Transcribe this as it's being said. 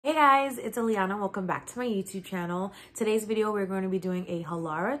Hey guys, it's Ilianna. Welcome back to my YouTube channel. Today's video, we're going to be doing a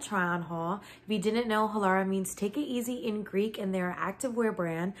HALARA Try On Haul. If you didn't know, HALARA means take it easy in Greek, and they're an activewear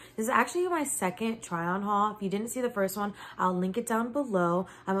brand. This is actually my second try on haul. If you didn't see the first one, I'll link it down below.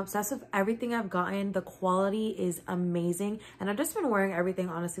 I'm obsessed with everything I've gotten. The quality is amazing, and I've just been wearing everything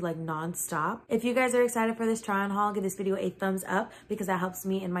honestly like non-stop. If you guys are excited for this try on haul, give this video a thumbs up because that helps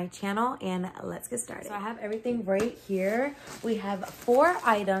me in my channel, and let's get started. So I have everything right here. We have 4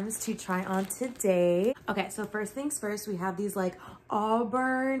 items to try on today. Okay, so first things first, we have these like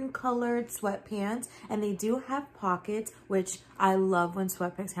auburn colored sweatpants, and they do have pockets, which I love when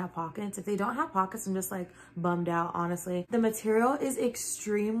sweatpants have pockets. If they don't have pockets, I'm just like bummed out, honestly. The material is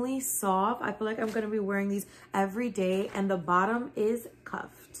extremely soft. I feel like I'm gonna be wearing these every day, and the bottom is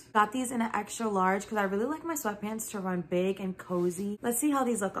cuffed. Got these in an extra large because I really like my sweatpants to run big and cozy. Let's see how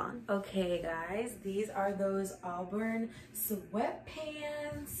these look on. Okay guys, these are those Auburn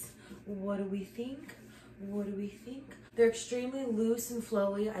sweatpants. What do we think? What do we think? They're extremely loose and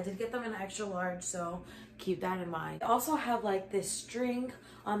flowy. I did get them in an extra large, so keep that in mind. I also have like this string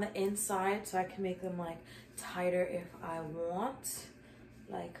on the inside, so I can make them like tighter if I want,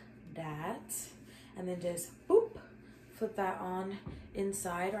 like that. And then just boop, flip that on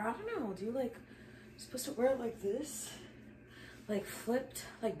inside. Or I don't know, do you like, you're supposed to wear it like this? Like flipped,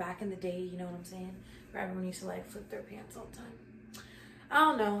 like back in the day, you know what I'm saying? Where everyone used to like flip their pants all the time. I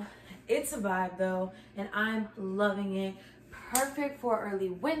don't know. It's a vibe though, and I'm loving it. Perfect for early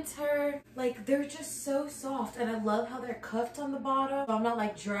winter. Like, they're just so soft, and I love how they're cuffed on the bottom, so I'm not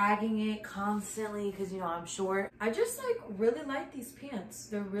like dragging it constantly because, you know, I'm short. I just like really like these pants.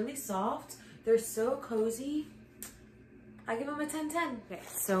 They're really soft. They're so cozy. I give them a 10/10. Okay,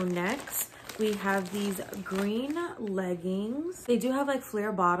 so next we have these green leggings. They do have like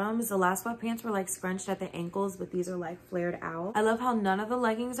flare bottoms. The last sweatpants were like scrunched at the ankles, but these are like flared out. I love how none of the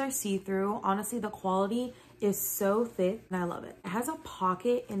leggings are see-through. Honestly, the quality is so thick and I love it. It has a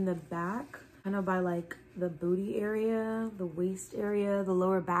pocket in the back, kind of by like the booty area, the waist area, the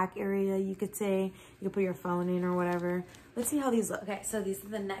lower back area, you could say. You could put your phone in or whatever. Let's see how these look. Okay, so these are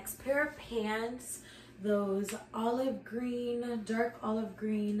the next pair of pants. Those olive green, dark olive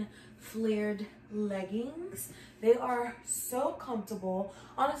green flared leggings. They are so comfortable.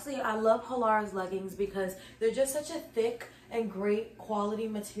 Honestly, I love HALARA's leggings because they're just such a thick and great quality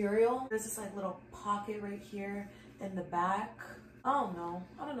material. There's this like little pocket right here in the back. I don't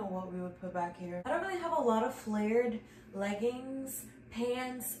know what we would put back here. I don't really have a lot of flared leggings,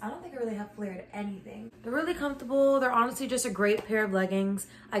 pants. I don't think I really have flared anything. They're really comfortable. They're honestly just a great pair of leggings.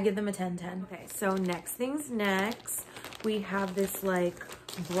 I give them a 10/10. Okay, so next things next, we have this like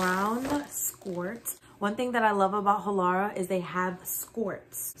brown skirt. One thing that I love about HALARA is they have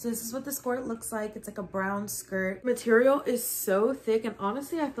skirts. So this is what the skirt looks like. It's like a brown skirt. Material is so thick, and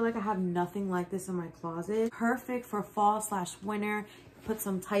honestly, I feel like I have nothing like this in my closet. Perfect for fall/winter. Put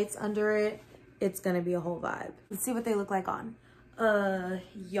some tights under it. It's gonna be a whole vibe. Let's see what they look like on.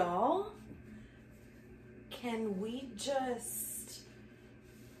 Y'all, can we just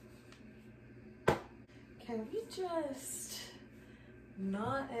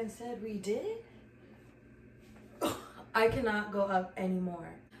not have said we did? I cannot go up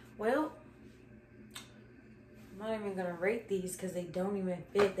anymore. Well, I'm not even gonna rate these because they don't even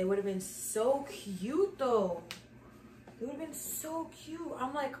fit. They would have been so cute though. They would have been so cute.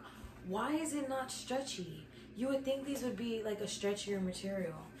 I'm like, why is it not stretchy? You would think these would be like a stretchier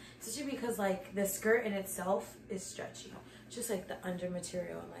material, especially because like the skirt in itself is stretchy. Just like the under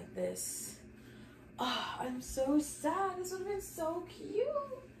material and like this. Oh, I'm so sad. This would have been so cute.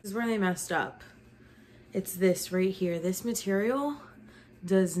 This is where they messed up. It's this right here. This material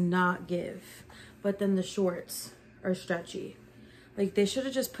does not give, but then the shorts are stretchy. Like, they should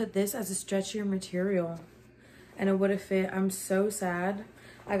have just put this as a stretchier material and it would have fit. I'm so sad.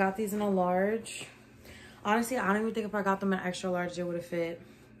 I got these in a large. Honestly, I don't even think if I got them in extra large, they would have fit.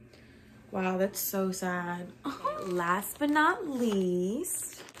 Wow, that's so sad. Last but not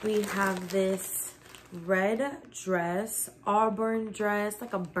least, we have this red dress, auburn dress,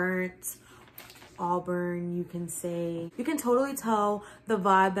 like a burnt auburn, you can say. You can totally tell the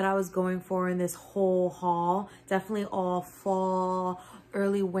vibe that I was going for in this whole haul. Definitely all fall,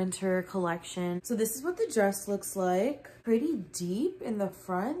 early winter collection. So this is what the dress looks like. Pretty deep in the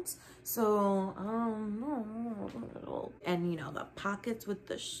front. So, and you know, the pockets with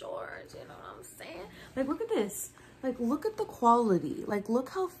the shorts, you know what I'm saying? Like, look at this. Like, look at the quality. Like, look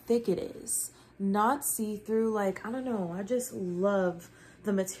how thick it is. Not see-through. Like, I don't know. I just love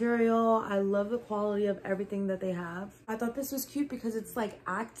the material. I love the quality of everything that they have. I thought this was cute because it's like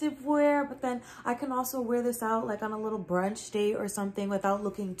active wear, but then I can also wear this out like on a little brunch date or something without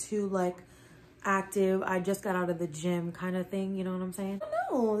looking too like active. I just got out of the gym kind of thing, you know what I'm saying?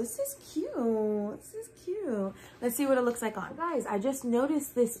 Oh, this is cute. This is cute. Let's see what it looks like on. Guys, I just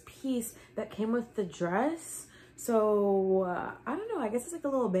noticed this piece that came with the dress. So I don't know, I guess it's like a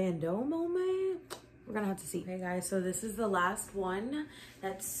little bandeau moment. We're gonna have to see. Okay guys, so this is the last one.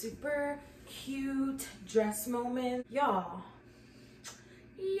 That super cute dress moment. Y'all,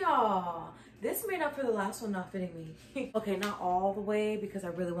 this made up for the last one not fitting me. Okay, not all the way because I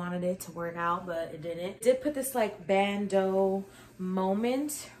really wanted it to work out, but it didn't. Did put this like bandeau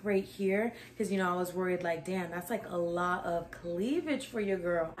moment right here because, you know, I was worried like, damn, that's like a lot of cleavage for your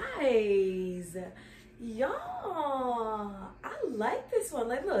girl. Guys, y'all, I like this one.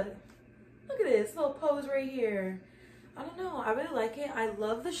 Like, look at this little pose right here. I don't know, I really like it. I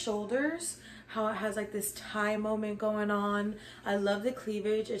love the shoulders, how it has like this tie moment going on. I love the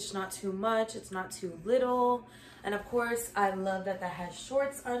cleavage. It's not too much, it's not too little. And of course, I love that has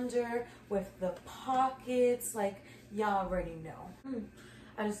shorts under with the pockets. Like, y'all already know.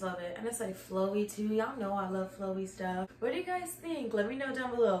 I just love it. And it's like flowy too. Y'all know I love flowy stuff. What do you guys think? Let me know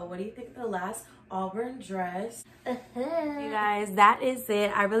down below. What do you think of the last Auburn dress? You guys, that is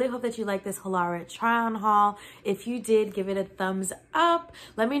it. I really hope that you like this HALARA try on haul. If you did, give it a thumbs up.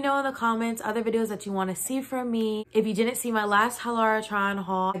 Let me know in the comments other videos that you want to see from me. If you didn't see my last HALARA try on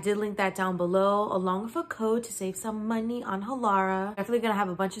haul, I did link that down below along with a code to save some money on HALARA. Definitely gonna have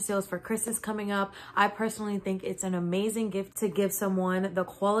a bunch of sales for Christmas coming up. I personally think it's an amazing gift to give someone. The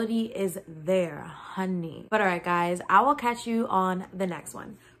quality is there, honey. But all right guys, I will catch you on the next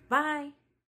one. Bye.